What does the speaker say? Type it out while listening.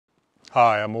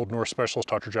Hi, I'm Old Norse Specialist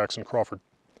Dr. Jackson Crawford,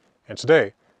 and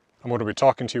today I'm going to be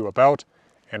talking to you about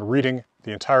and reading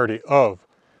the entirety of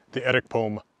the Eddic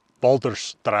poem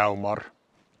Baldrs draumar,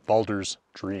 Baldur's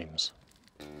Dreams.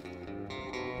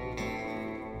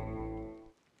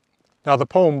 Now the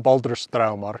poem Baldrs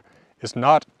draumar is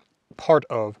not part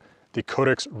of the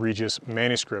Codex Regius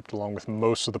manuscript along with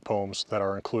most of the poems that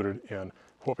are included in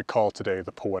what we call today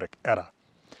the Poetic Edda.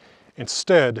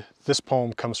 Instead, this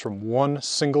poem comes from one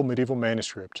single medieval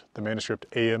manuscript, the manuscript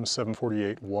AM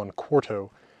 748 1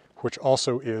 quarto, which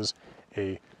also is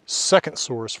a second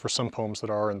source for some poems that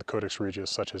are in the Codex Regius,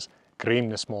 such as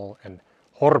Grímnismál and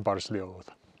Horbarsljóð.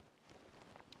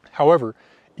 However,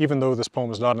 even though this poem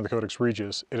is not in the Codex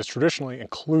Regius, it is traditionally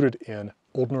included in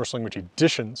Old Norse language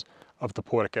editions of the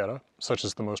Poetic Edda, such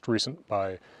as the most recent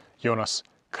by Jónas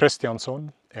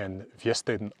Kristjánsson and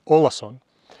Vésteinn Ólason,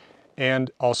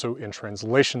 and also in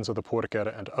translations of the Poetic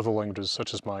Edda and other languages,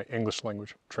 such as my English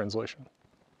language translation.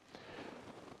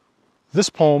 This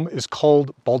poem is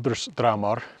called Baldrs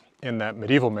draumar in that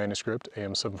medieval manuscript,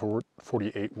 AM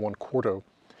 748 1 quarto,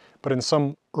 but in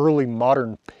some early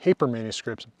modern paper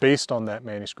manuscripts based on that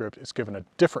manuscript, it's given a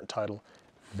different title,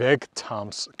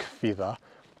 Vegtamskviða,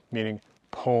 meaning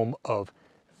poem of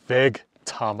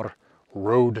Vegtamr,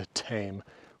 road tame,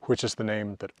 which is the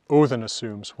name that Odin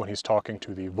assumes when he's talking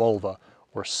to the Volva,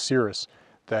 or Cirrus,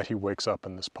 that he wakes up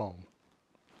in this poem.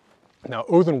 Now,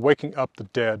 Odin waking up the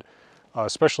dead,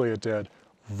 especially a dead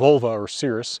Volva or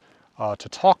Cirrus, to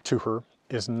talk to her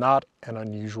is not an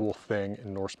unusual thing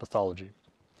in Norse mythology.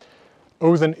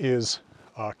 Odin is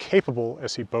capable,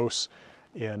 as he boasts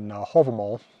in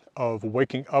Hávamál, of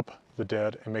waking up the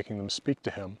dead and making them speak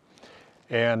to him.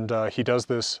 And he does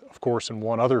this, of course, in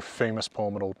one other famous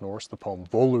poem in Old Norse, the poem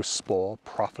Völuspá,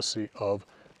 Prophecy of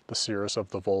the Cirrus, of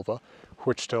the Volva,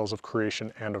 which tells of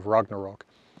creation and of Ragnarok.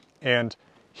 And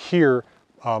here,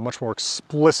 much more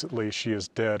explicitly, she is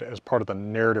dead as part of the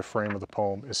narrative frame of the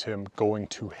poem is him going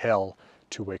to hell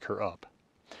to wake her up.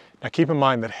 Now keep in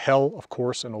mind that hell, of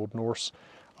course, in Old Norse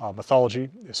mythology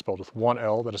is spelled with one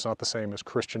L. That is not the same as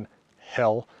Christian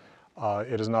hell.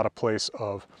 It is not a place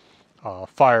of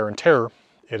fire and terror.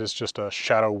 It is just a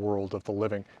shadow world of the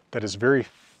living that is very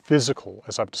physical,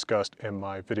 as I've discussed in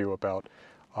my video about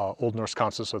Old Norse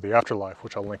concepts of the afterlife,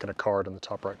 which I'll link in a card in the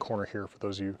top right corner here for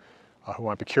those of you who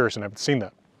might be curious and haven't seen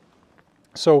that.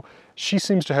 So she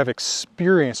seems to have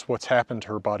experienced what's happened to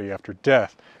her body after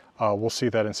death. We'll see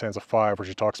that in stanza 5, where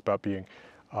she talks about being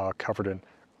covered in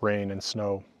rain and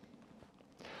snow.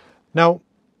 Now,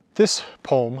 this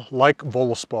poem, like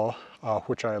Völuspá,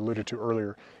 which I alluded to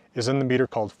earlier, is in the meter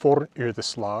called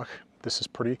Fornyrðislag. This is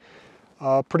pretty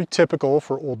typical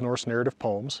for Old Norse narrative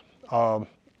poems.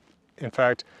 In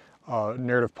fact,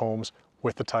 narrative poems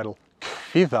with the title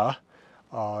Kviða,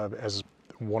 as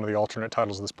one of the alternate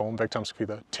titles of this poem,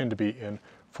 Vegtamskviða, tend to be in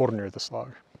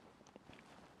Fornyrðislag.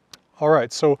 All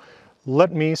right, so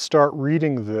let me start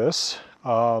reading this.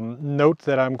 Note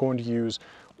that I'm going to use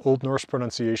Old Norse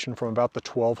pronunciation from about the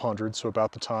 1200s, so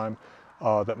about the time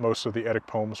that most of the Eddic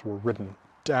poems were written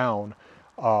down.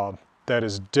 That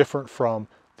is different from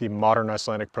the modern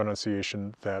Icelandic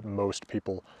pronunciation that most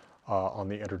people on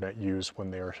the internet use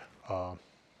when they're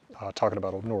talking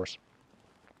about Old Norse.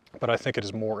 But I think it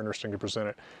is more interesting to present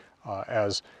it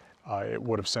as it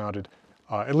would have sounded,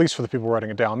 at least for the people writing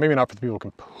it down, maybe not for the people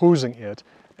composing it,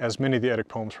 as many of the Eddic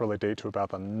poems really date to about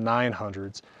the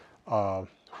 900s,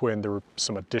 when there were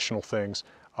some additional things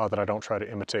that I don't try to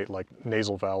imitate, like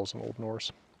nasal vowels in Old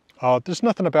Norse. There's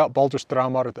nothing about Baldrs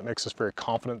draumar that makes us very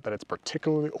confident that it's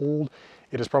particularly old.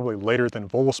 It is probably later than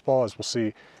Völuspá, as we'll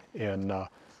see in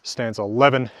stanza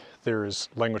 11. There is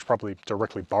language probably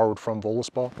directly borrowed from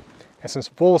Völuspá. And since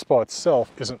Völuspá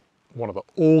itself isn't one of the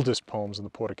oldest poems in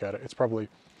the Poetic Edda, it's probably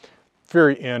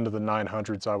very end of the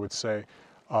 900s, I would say.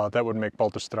 That would make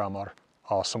Baldrs draumar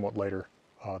somewhat later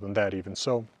than that even.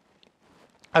 So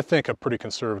I think a pretty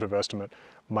conservative estimate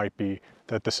might be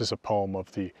that this is a poem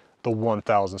of the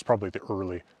 1000s, probably the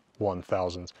early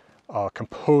 1000s,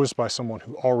 composed by someone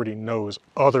who already knows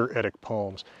other Eddic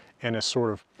poems and is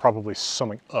sort of probably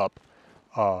summing up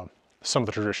some of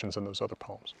the traditions in those other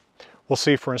poems. We'll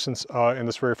see, for instance, in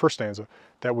this very first stanza,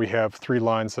 that we have 3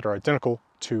 lines that are identical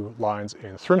to lines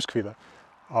in Thrymskviða,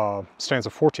 stanza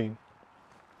 14.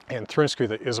 And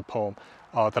Thrymskviða is a poem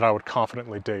that I would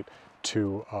confidently date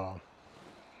to,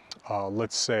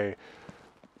 let's say,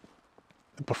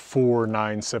 before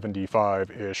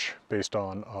 975-ish, based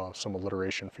on some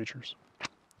alliteration features.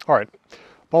 All right,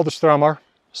 Baldrs draumar,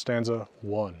 stanza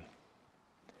 1.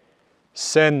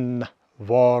 Sen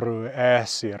voru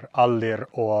æsir allir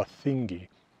á þingi,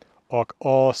 och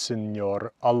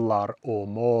åsynjor allar och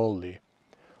måli,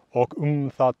 och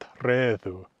that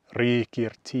reðu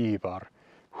rikir tívar,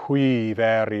 hui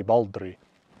veri Baldri,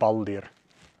 Baldir,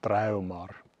 draumar.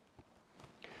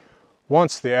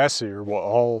 Once the Aesir were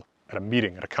all at a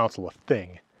meeting, at a council, a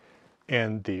thing,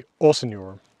 and the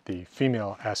Åsynjor, the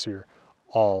female Aesir,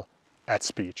 all at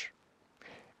speech.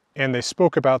 And they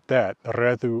spoke about that,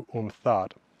 reðu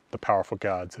that, the powerful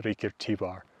gods, rikir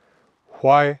tívar,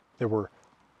 why there were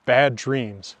bad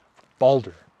dreams for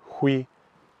Baldur, hui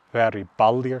veri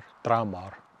Baldir,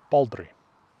 draumar, Baldri.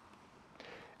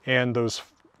 And those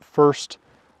first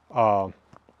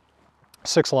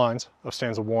 6 lines of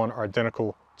stanza 1 are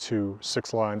identical to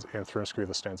 6 lines in Threnskri,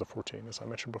 the stanza 14, as I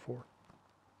mentioned before.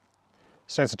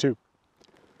 Stanza 2.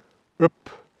 Upp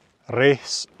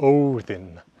reis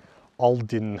Óðinn,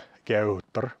 aldinn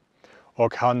gautur,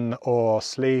 og hann á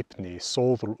sleipni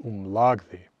sóður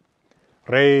lagði.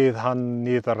 Reið hann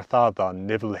niður þaðan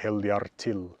niflheljar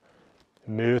til,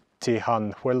 mötti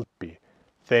hann hvelpi,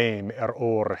 þeim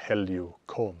helju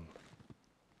kom.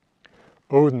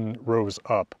 Odin rose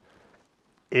up,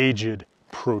 aged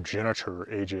progenitor,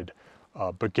 aged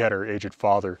begetter, aged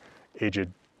father,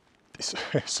 aged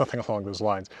something along those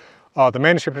lines. The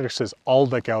manuscript index says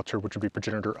Alda Gauter, which would be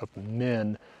progenitor of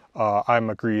men. I'm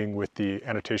agreeing with the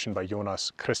annotation by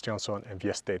Jonas Kristjansson and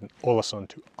Vjestein Olason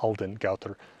to Alden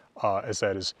Gauter, as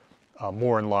that is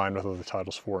more in line with other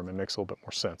titles for him and makes a little bit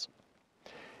more sense.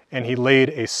 And he laid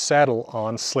a saddle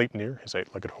on Sleipnir, his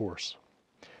 8-legged horse.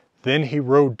 Then he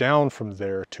rode down from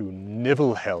there to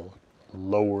Niflhel,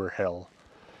 lower hell.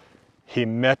 He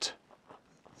met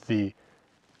the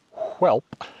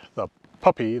whelp, the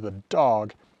puppy, the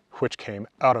dog, which came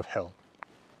out of hell.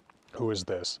 Who is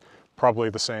this? Probably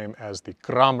the same as the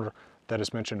grammar that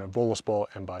is mentioned in Völuspá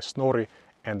and by Snorri,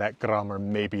 and that grammar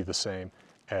may be the same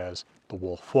as the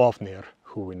wolf Fafnir,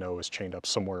 who we know is chained up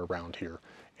somewhere around here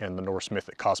in the Norse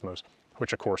mythic cosmos,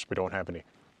 which of course we don't have any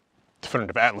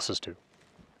definitive atlases to.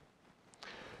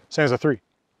 Stanza 3.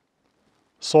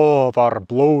 Så var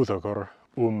blóðugur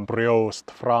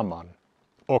brjóst framan,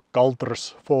 og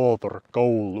Baldrs fóður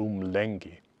gól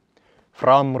lengi.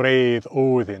 Framreið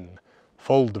Óðinn,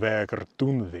 foldvegur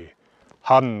dunði,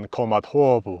 hann kom að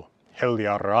hofu,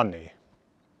 heljar ranni.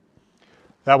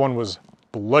 That one was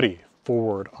bloody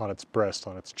forward on its breast,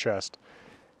 on its chest,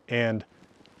 and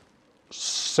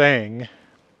sang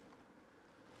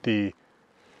the,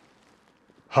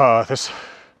 there's a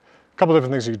couple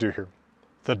different things you could do here.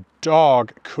 The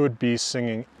dog could be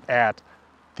singing at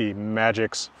the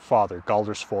magic's father,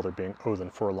 Galdur's father being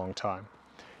Odin for a long time.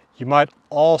 You might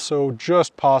also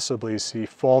just possibly see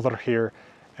father here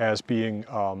as being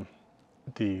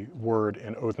the word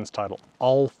in Odin's title,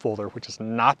 Alfodr, which is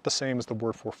not the same as the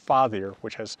word for father,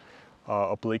 which has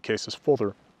oblique case as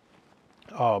father.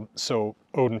 So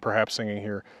Odin perhaps singing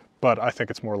here, but I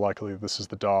think it's more likely this is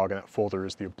the dog and that father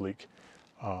is the oblique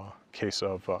case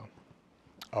of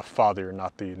father,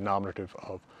 not the nominative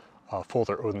of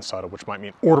father Odin's title, which might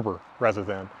mean Ordber rather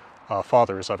than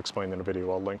father, as I've explained in a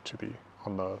video I'll link to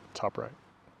on the top right.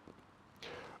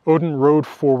 Odin rode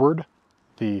forward.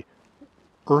 The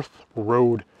earth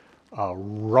rode,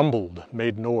 rumbled,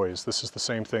 made noise. This is the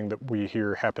same thing that we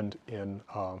hear happened in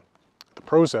the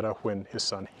Prose Edda when his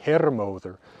son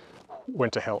Hermodr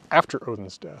went to hell after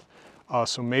Odin's death.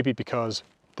 So maybe because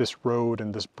this road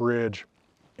and this bridge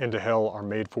into hell are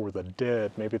made for the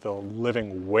dead, maybe the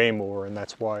living way more, and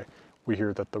that's why we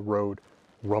hear that the road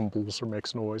rumbles or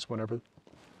makes noise whenever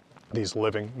these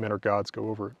living men or gods go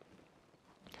over it.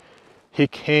 He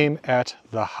came at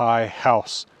the high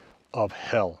house of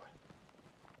hell.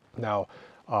 Now,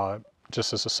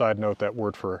 just as a side note, that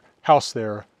word for house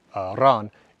there,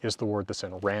 ran, is the word that's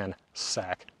in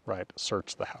ransack, right?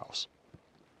 Search the house.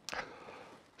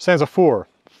 Stanza 4.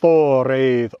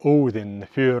 Þóreið Óðinn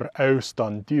fyr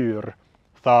austan dyr,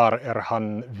 þar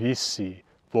hann vissi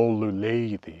volu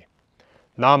leiði.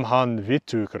 Nam hann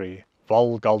vitugri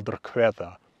valgaldr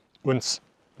kveða, uns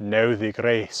náði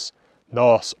reis,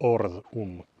 nás orð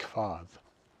kvað.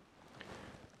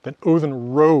 Then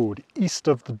Odin rode east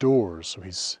of the doors, so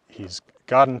he's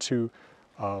gotten to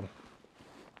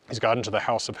the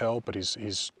house of hell, but he's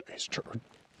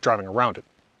driving around it,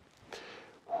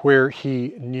 where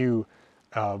he knew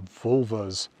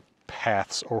vulva's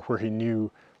paths, or where he knew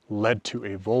led to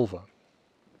a vulva.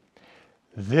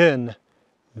 Then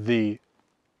he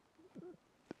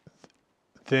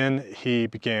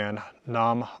began,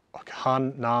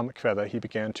 han nam kveda, he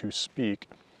began to speak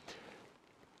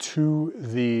to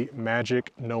the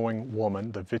magic knowing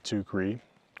woman, the Vitugri,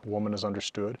 woman is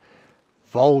understood,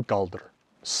 Valgaldr,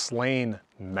 slain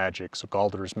magic. So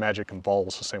Baldr's magic in Val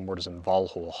is the same word as in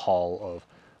Valhall, hall of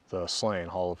the slain,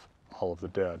 hall of the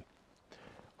dead.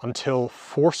 Until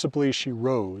forcibly she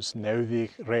rose,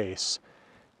 Nauvik race,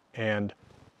 and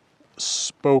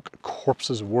spoke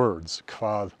corpses' words,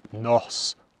 kvad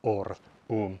nos or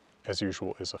as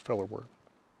usual, is a filler word.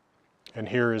 And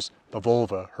here is the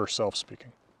Volva herself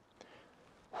speaking.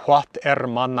 What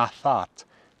manna that,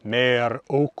 mer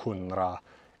okunra,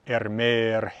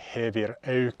 mer hefir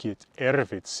aukit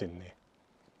erfit sinni.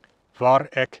 Var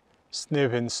ek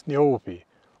snifin snjópi,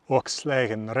 og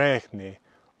slegen regni,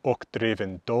 og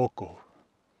drifin dogo.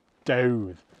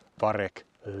 Dauð var ek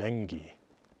lengi.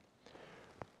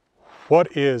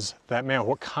 What is that man?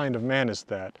 What kind of man is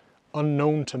that,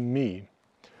 unknown to me,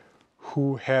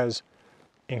 who has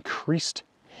increased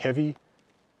heavy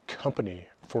company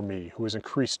for me, who has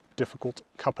increased difficult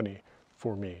company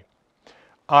for me?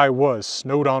 I was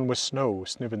snowed on with snow,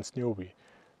 snivin snjovi,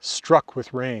 struck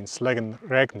with rain, slegen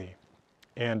regni,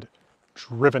 and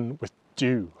driven with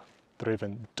dew,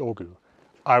 driven dogu.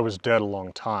 I was dead a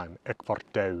long time, ek var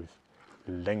dauð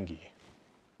lengi.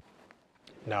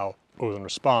 Now, Odin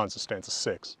responds in stanza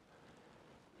 6.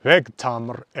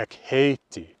 Vegtamr ek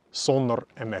heiti, sonur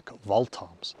ek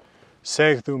valtams.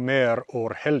 Segðu mer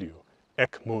or helju,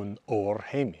 ek mun or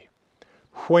heimi.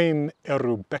 Hveim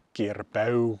eru bekkir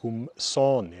baugum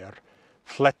sonir,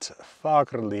 flett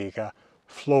fagrliga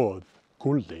flóð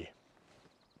gulli.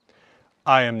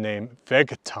 I am named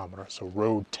Vegtamr, so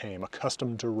road tame,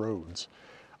 accustomed to roads.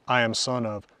 I am son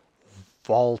of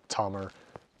Valtamr,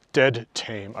 dead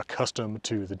tame, accustomed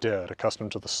to the dead,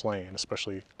 accustomed to the slain,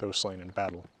 especially those slain in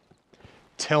battle.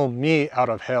 Tell me out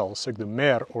of hell, sigðu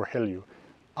mer or helju.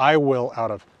 I will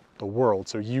out of the world,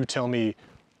 so you tell me,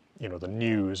 you know, the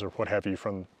news or what have you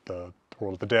from the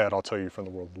world of the dead, I'll tell you from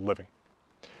the world of the living.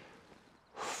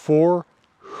 For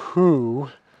who,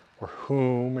 or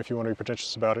whom, if you want to be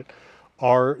pretentious about it,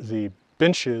 are the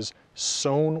benches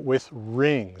sewn with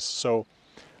rings. So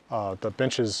the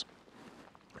benches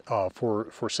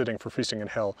for sitting, for feasting in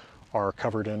hell, are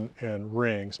covered in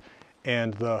rings,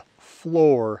 and the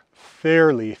floor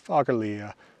fairly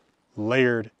fagerlia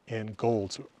layered in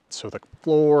gold. So the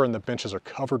floor and the benches are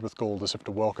covered with gold as if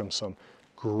to welcome some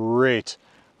great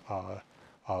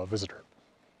visitor.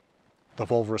 The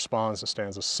Volva responds in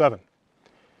stanza 7.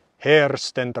 Her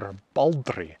stender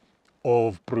Baldri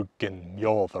of bruggen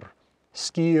mjóður,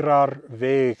 skýrar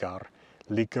vegar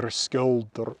ligger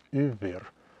skjöldur yfir,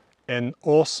 en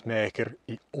ósmekir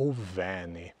í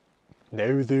óveni.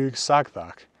 Náðug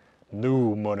sagðak,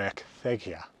 nú mun ek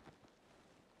þegja.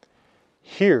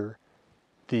 Here,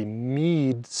 the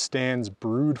mead stands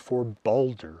brewed for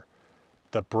Baldur.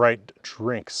 The bright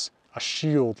drinks, a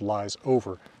shield lies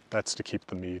over. That's to keep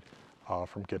the mead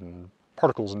from getting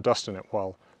particles and dust in it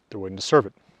while they're waiting to serve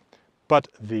it. But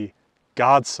the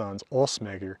godsons,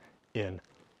 Ósmegir, in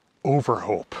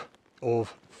overhope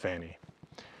of Fanny.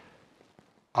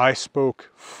 I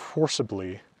spoke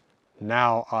forcibly,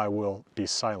 now I will be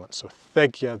silent. So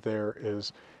thegja there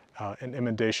is an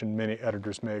emendation many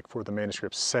editors make for the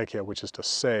manuscript segja, which is to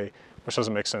say, which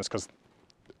doesn't make sense because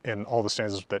in all the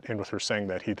stanzas that end with her saying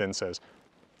that, he then says,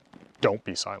 don't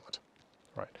be silent,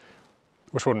 right?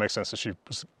 Which wouldn't make sense if she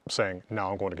was saying,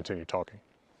 now I'm going to continue talking.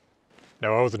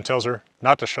 Now Odin tells her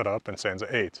not to shut up in stanza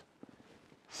 8.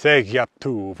 Þegja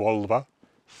tu, Volva,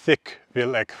 þig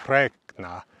vil ek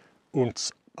fregna,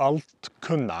 uns allt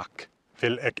kunnak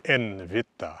vil ek enn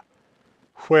vita.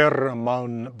 Hver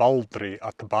man Baldri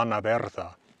at banna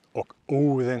verða, og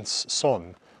Óðins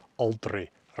son aldrei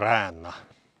ræna.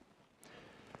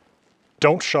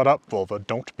 Don't shut up, Volva.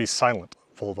 Don't be silent,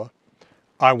 Volva.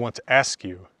 I want to ask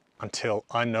you until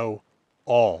I know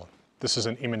all. This is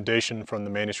an emendation from the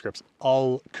manuscripts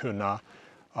al kunna,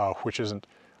 which isn't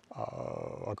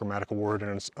a grammatical word in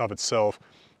and of itself.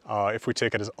 If we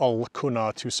take it as al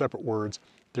kunna, two separate words,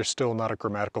 there's still not a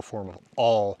grammatical form of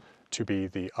all to be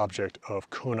the object of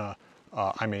kunna,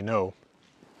 I may know.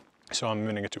 So I'm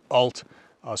amending it to alt,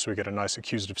 so we get a nice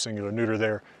accusative singular neuter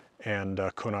there, and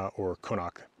kunna or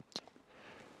kunak.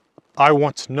 I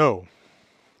want to know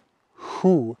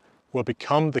who will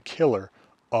become the killer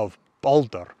of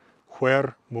Baldur,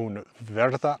 hver mun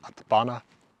verða at banna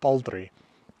Baldri,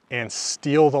 and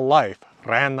steal the life,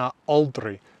 ræna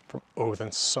aldrei, from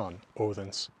Odin's son,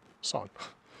 Odin's son.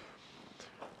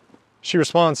 She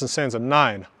responds in stanza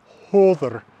 9,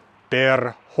 Hóður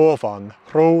ber hófan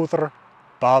hróður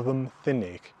baðum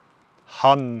þinnig,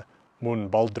 hann mun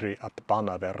Baldri at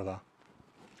banna verða,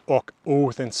 og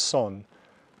Óðins son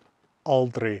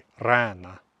aldrei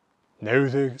ræna,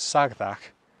 náðug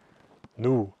sagðak,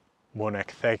 nú mun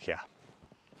ek þegja.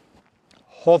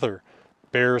 Hóður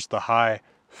bears the high,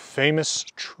 famous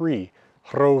tree,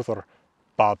 Hroðr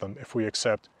Badum, if we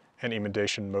accept an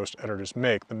emendation most editors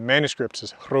make. The manuscript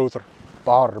is Hroðr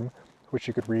Barm, which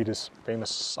you could read as famous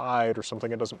side or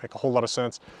something. It doesn't make a whole lot of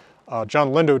sense.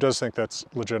 John Lindo does think that's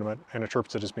legitimate and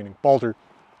interprets it as meaning Baldur.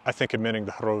 I think it meaning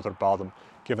the Hroðr Badum,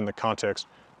 given the context.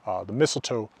 The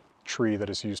mistletoe tree that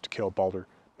is used to kill Baldur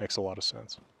makes a lot of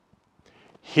sense.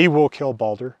 He will kill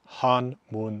Baldur, han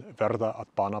mun verða at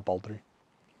bana Baldri,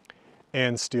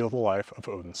 and steal the life of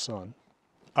Odin's son.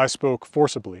 I spoke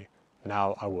forcibly,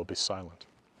 now I will be silent.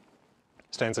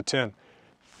 Stanza 10.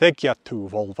 Þegja tu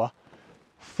volva,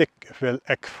 þig vil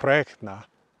ek fregna,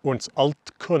 uns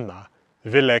alt kunna,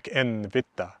 vil ek enn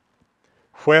vita.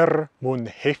 Hver mun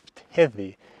heift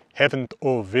heði, hefnd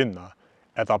og vinna,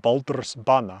 eða Baldurs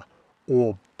bana,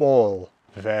 og bol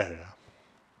vega.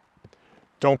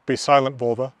 Don't be silent,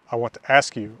 Volva. I want to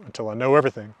ask you until I know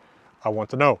everything. I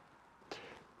want to know.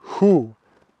 Who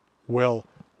will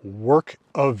work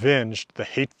avenged the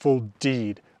hateful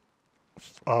deed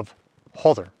of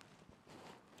Hroðr?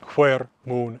 Hver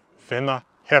mun vinna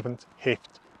hefnd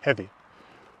heift heði?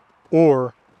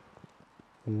 Or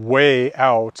lay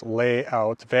out,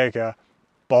 vega,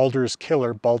 Baldur's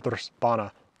killer, Baldur's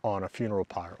bana, on a funeral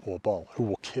pyre or ball. Who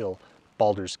will kill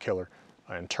Baldur's killer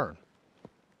in turn?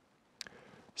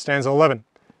 Stanza 11.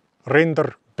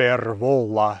 Rindr ber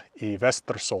vola I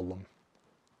vestersolum.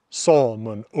 Så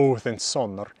mun Óðins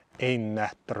sonur ein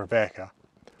netter vega.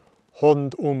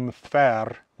 Hond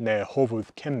þver ne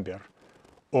hovud kembir.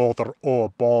 Óðr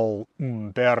og bal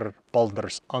ber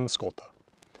Baldurs anskota.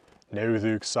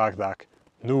 Neudug sagdak,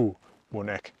 nu mun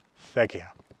ek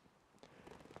þegja.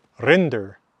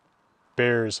 Rindr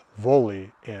bears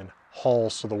Voli in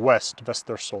halls to the west,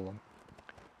 Vestersolum.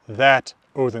 That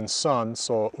Odin's son,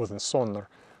 so Odin's sonur,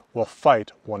 will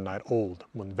fight one night old,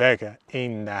 mun vega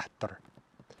ein natter.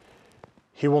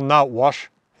 He will not wash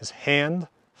his hand,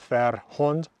 þver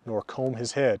hond, nor comb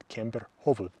his head, kembir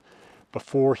hovud,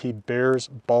 before he bears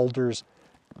Baldur's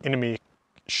enemy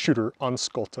shooter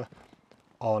anskolta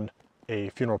on a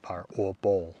funeral pyre or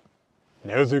ball.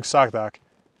 Neudug sagdak,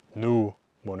 nu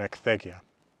mun ek þegja.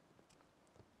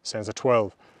 Stanza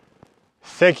 12.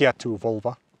 Þegja tu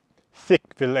volva, þig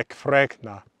vil ek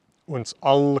fregna, uns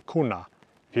all kunna,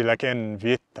 vil ek enn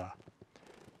vita.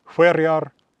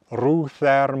 Hverjar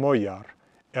rúþær mojar,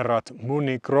 at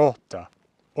muni gróta,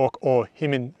 og ó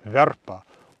himin verpa,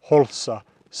 holsa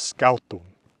skautum.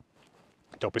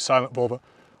 Don't be silent, Volva.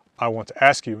 I want to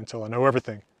ask you until I know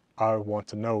everything. I want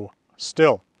to know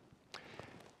still.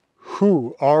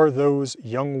 Who are those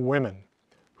young women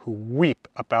who weep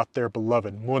about their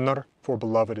beloved? Munnar, for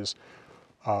beloved, is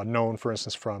known, for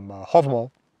instance, from Hávamál.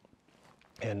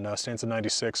 In stanza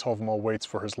 96, Hávamál waits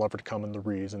for his lover to come in the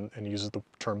reeds and uses the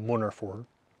term munnar for her.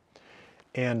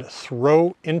 And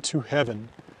throw into heaven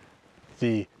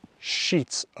the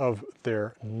sheets of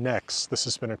their necks. This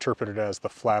has been interpreted as the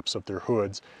flaps of their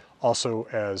hoods, also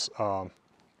as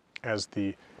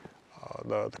the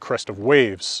crest of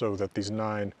waves, so that these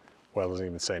 9, well, it doesn't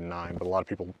even say 9, but a lot of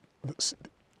people,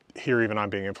 here even I'm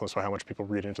being influenced by how much people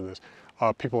read into this,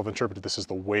 people have interpreted this as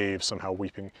the waves somehow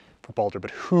weeping for Baldur,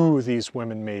 but who these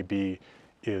women may be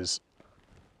is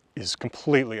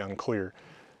completely unclear.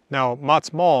 Now,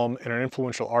 Mats Malm, in an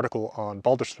influential article on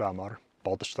Baldrs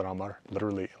draumar,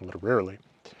 literally and literarily,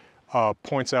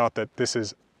 points out that this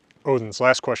is Odin's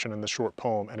last question in this short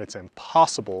poem, and it's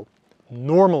impossible.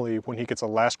 Normally, when he gets a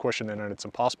last question in and it's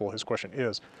impossible, his question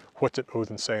is, what did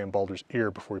Odin say in Baldur's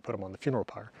ear before he put him on the funeral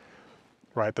pyre?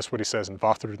 Right, that's what he says in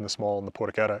Vafthrud in the Small and the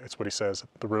Poetic Edda. It's what he says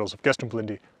the riddles of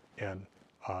Gestumblindi and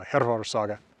Hervarar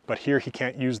Saga. But here he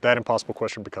can't use that impossible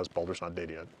question because Baldur's not dead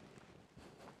yet.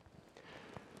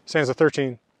 Stanza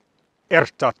 13.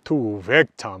 Erta tu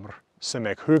vegtamr sem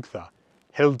ek hugða,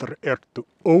 heldur ertu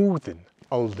Odin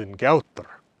aldin gautar.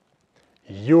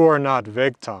 You are not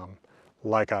Vegtam,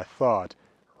 like I thought.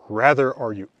 Rather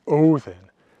are you Odin,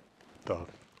 the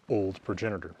old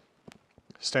progenitor.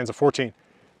 Stanza 14.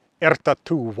 Erta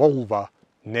tu volva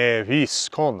ne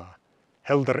viskona,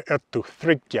 heldur ertu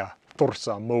þriggja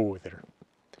þorsa móðir.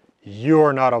 You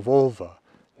are not a volva,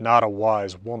 not a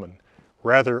wise woman.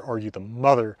 Rather are you the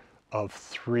mother of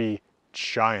 3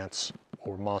 giants,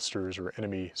 or monsters, or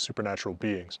enemy supernatural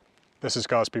beings. This has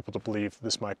caused people to believe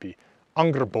this might be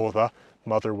Angrboda,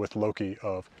 mother with Loki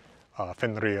of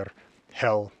Fenrir,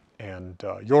 Hel, and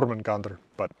Jormungandr,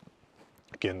 but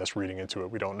again, this reading into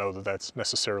it, we don't know that that's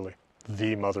necessarily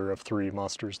the mother of 3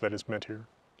 monsters that is meant here.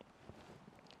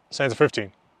 Stanza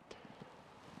 15.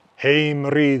 Heim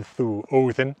ríð þú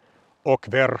Óðinn, og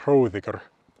ver hróðigur,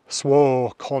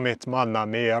 svo komit manna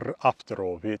mer aftur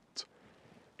og vitt.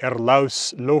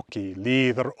 Laus Loki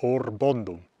lider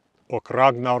bondum, och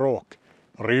Ragnarok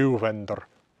ruvender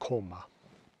komma.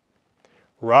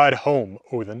 Ride home,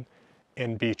 Odin,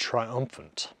 and be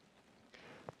triumphant.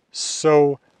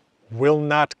 So will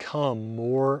not come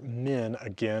more men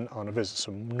again on a visit.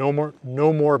 So no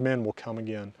more men will come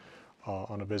again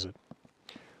on a visit.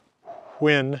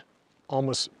 When,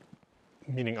 almost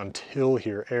meaning until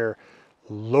here, ere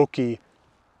Loki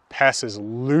passes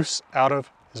loose out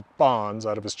of his bonds,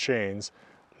 out of his chains,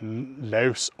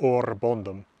 laus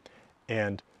bondum,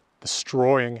 and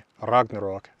destroying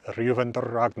Ragnarok,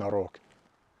 ruvender Ragnarok,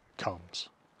 comes,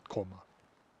 komma.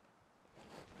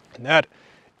 And that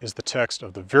is the text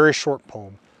of the very short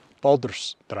poem,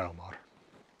 Baldrs draumar.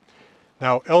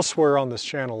 Now, elsewhere on this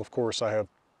channel, of course, I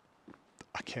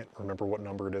can't remember what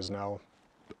number it is now,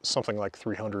 something like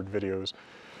 300 videos.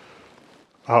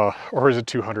 Or is it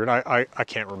 200? I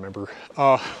can't remember.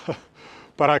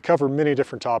 But I cover many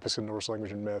different topics in Norse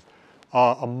language and myth.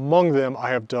 Among them, I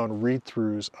have done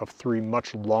read-throughs of 3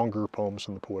 much longer poems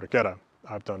from the Poetic Edda.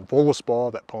 I've done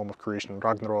Voluspa, that poem of creation and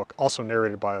Ragnarok, also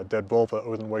narrated by a dead Volva,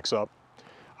 Odin wakes up.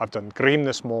 I've done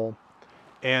Grimnismal,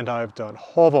 and I've done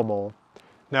Havamal.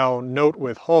 Now, note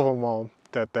with Havamal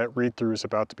that read-through is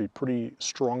about to be pretty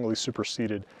strongly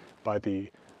superseded by the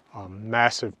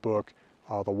massive book,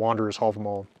 The Wanderer's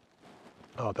Havamal,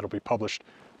 that'll be published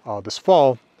this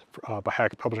fall by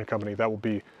Hackett Publishing Company. That will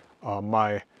be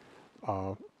my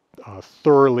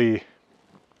thoroughly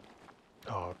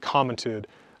commented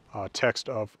text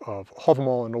of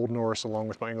Havamal in Old Norse, along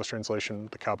with my English translation,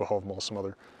 the Kappa Havamal, some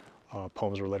other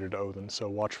poems related to Odin, so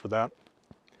watch for that.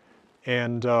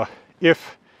 And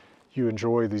if you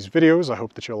enjoy these videos, I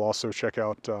hope that you'll also check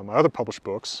out my other published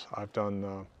books. I've done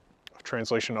a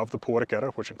translation of the Poetic Edda,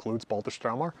 which includes Baldrs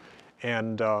draumar,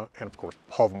 and of course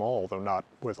Havamal, although not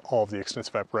with all of the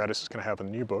extensive apparatus it's going to have in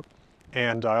the new book.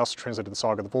 And I also translated the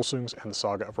Saga of the Volsungs and the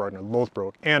Saga of Ragnar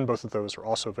Lothbrok, and both of those are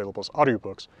also available as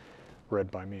audiobooks read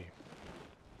by me.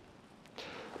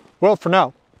 Well, for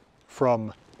now,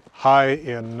 from high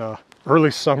in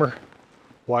early summer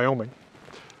Wyoming,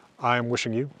 I am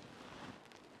wishing you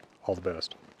all the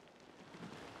best.